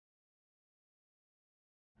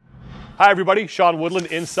Hi everybody, Sean Woodland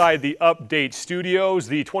inside the Update Studios.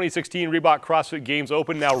 The 2016 Reebok CrossFit Games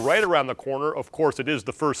Open now right around the corner. Of course, it is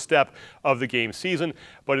the first step of the game season,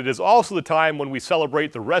 but it is also the time when we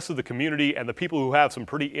celebrate the rest of the community and the people who have some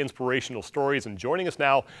pretty inspirational stories. And joining us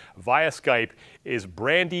now via Skype is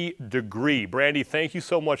Brandy Digre. Brandy, thank you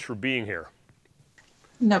so much for being here.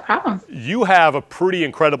 No problem. You have a pretty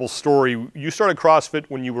incredible story. You started CrossFit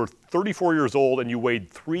when you were 34 years old and you weighed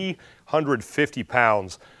 350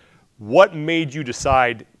 pounds. What made you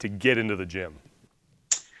decide to get into the gym?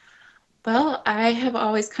 Well, I have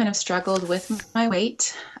always kind of struggled with my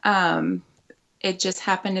weight. It just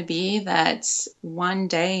happened to be that one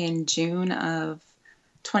day in June of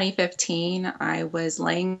 2015, I was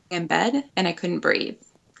laying in bed and I couldn't breathe.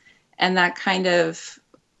 And that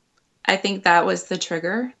I think that was the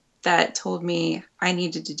trigger that told me I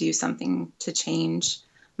needed to do something to change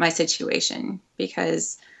my situation,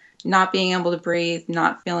 because not being able to breathe,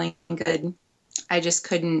 not feeling good, I just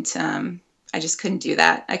couldn't do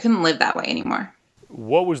that. I couldn't live that way anymore.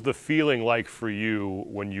 What was the feeling like for you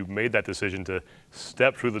when you made that decision to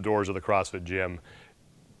step through the doors of the CrossFit gym?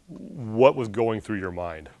 What was going through your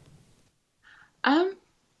mind?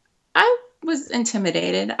 I was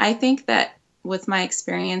intimidated. I think that with my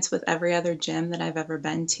experience with every other gym that I've ever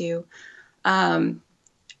been to,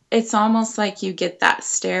 it's almost like you get that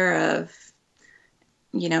stare of,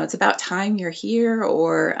 it's about time you're here,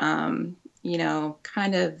 or,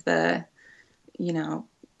 kind of the,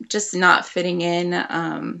 just not fitting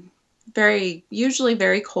in, usually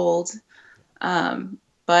very cold.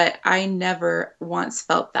 But I never once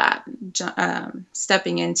felt that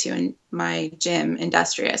stepping into my gym,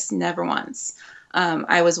 Industrious, never once.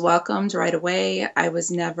 I was welcomed right away. I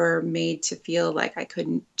was never made to feel like I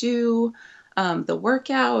couldn't do the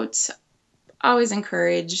workout. Always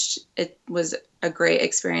encouraged. It was a great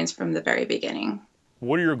experience from the very beginning.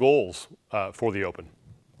 What are your goals for the Open?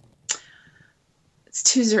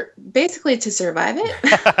 It's basically to survive it.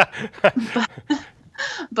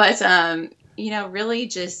 but really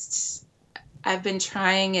just, I've been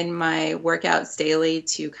trying in my workouts daily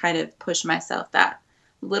to kind of push myself that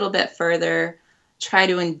little bit further, try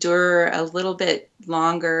to endure a little bit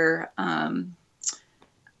longer.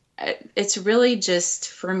 It's really just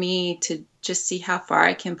for me to just see how far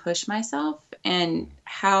I can push myself and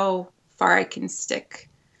how far I can stick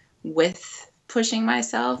with pushing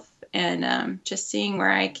myself, and just seeing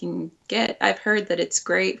where I can get. I've heard that it's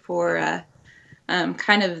great for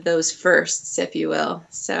kind of those firsts, if you will.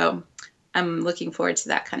 So I'm looking forward to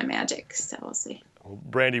that kind of magic. So we'll see.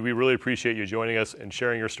 Brandy, we really appreciate you joining us and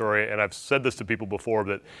sharing your story. And I've said this to people before,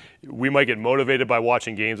 that we might get motivated by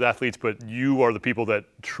watching games athletes, but you are the people that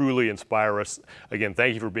truly inspire us. Again,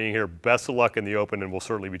 thank you for being here. Best of luck in the Open, and we'll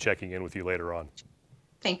certainly be checking in with you later on.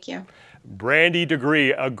 Thank you. Brandy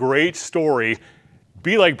Digre, a great story.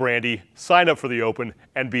 Be like Brandy, sign up for the Open,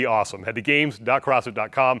 and be awesome. Head to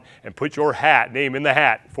games.crossfit.com and put your name in the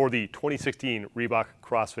hat for the 2016 Reebok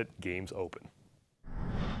CrossFit Games Open.